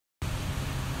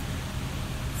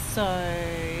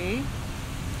So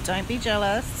don't be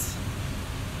jealous.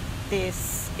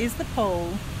 This is the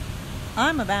pool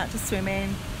I'm about to swim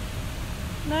in.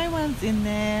 No one's in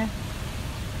there.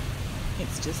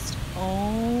 It's just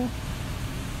all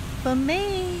for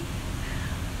me.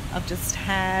 I've just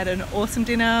had an awesome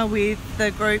dinner with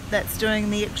the group that's doing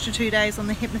the extra 2 days on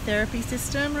the hypnotherapy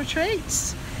system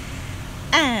retreat.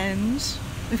 And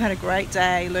we've had a great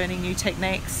day learning new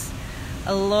techniques.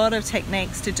 A lot of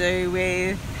techniques to do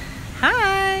with,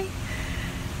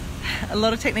 a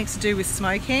lot of techniques to do with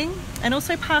smoking and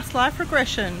also past life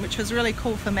regression, which was really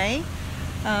cool for me.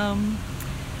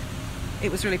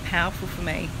 It was really powerful for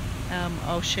me.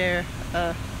 I'll share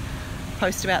a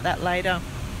post about that later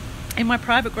in my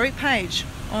private group page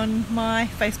on my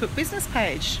Facebook business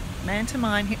page, Man to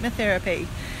Mind Hypnotherapy.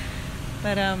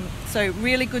 But so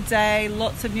really good day,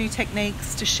 lots of new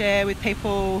techniques to share with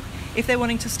people if they're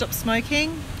wanting to stop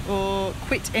smoking or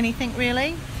quit anything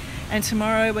really. And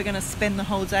tomorrow we're going to spend the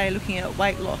whole day looking at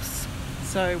weight loss,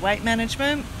 so weight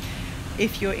management.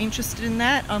 If you're interested in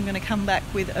that, I'm going to come back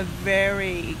with a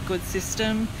very good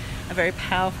system, a very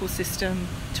powerful system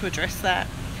to address that.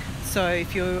 So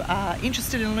if you are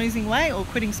interested in losing weight or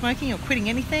quitting smoking or quitting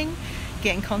anything,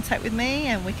 get in contact with me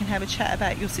and we can have a chat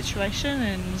about your situation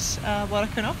and what I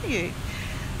can offer you.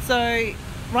 So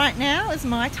right now is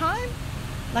my time.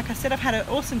 Like I said, I've had an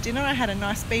awesome dinner. I had a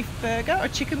nice beef burger, or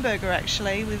chicken burger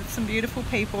actually, with some beautiful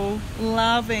people.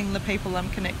 Loving the people I'm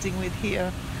connecting with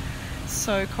here.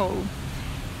 So cool.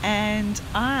 And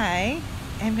I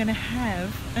am going to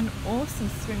have an awesome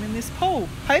swim in this pool,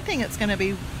 hoping it's going to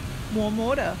be warm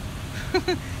water.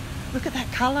 Look at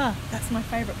that colour. That's my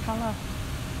favourite colour.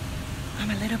 I'm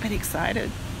a little bit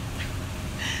excited.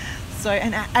 So,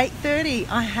 and at 8:30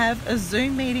 I have a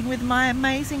Zoom meeting with my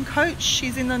amazing coach.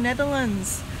 She's in the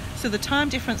Netherlands. So the time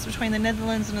difference between the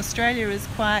Netherlands and Australia is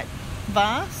quite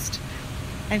vast.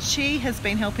 And she has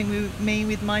been helping me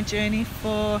with my journey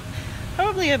for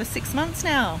probably over 6 months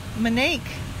now. Monique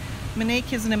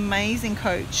is an amazing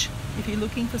coach. If you're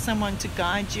looking for someone to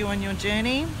guide you on your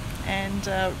journey and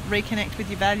reconnect with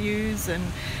your values and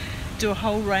do a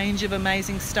whole range of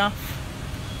amazing stuff,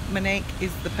 Monique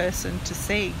is the person to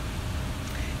see.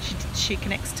 She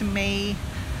connects to me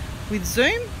with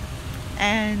Zoom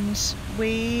and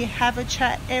we have a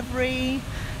chat every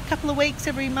couple of weeks,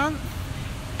 every month,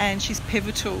 and she's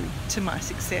pivotal to my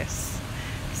success.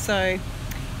 So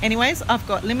anyways, I've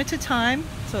got limited time,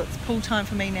 so it's pool time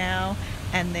for me now,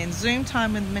 and then Zoom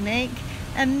time with Monique,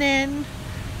 and then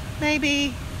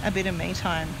maybe a bit of me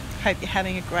time. Hope you're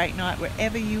having a great night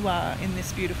wherever you are in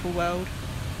this beautiful world.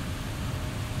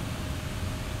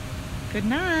 Good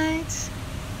night.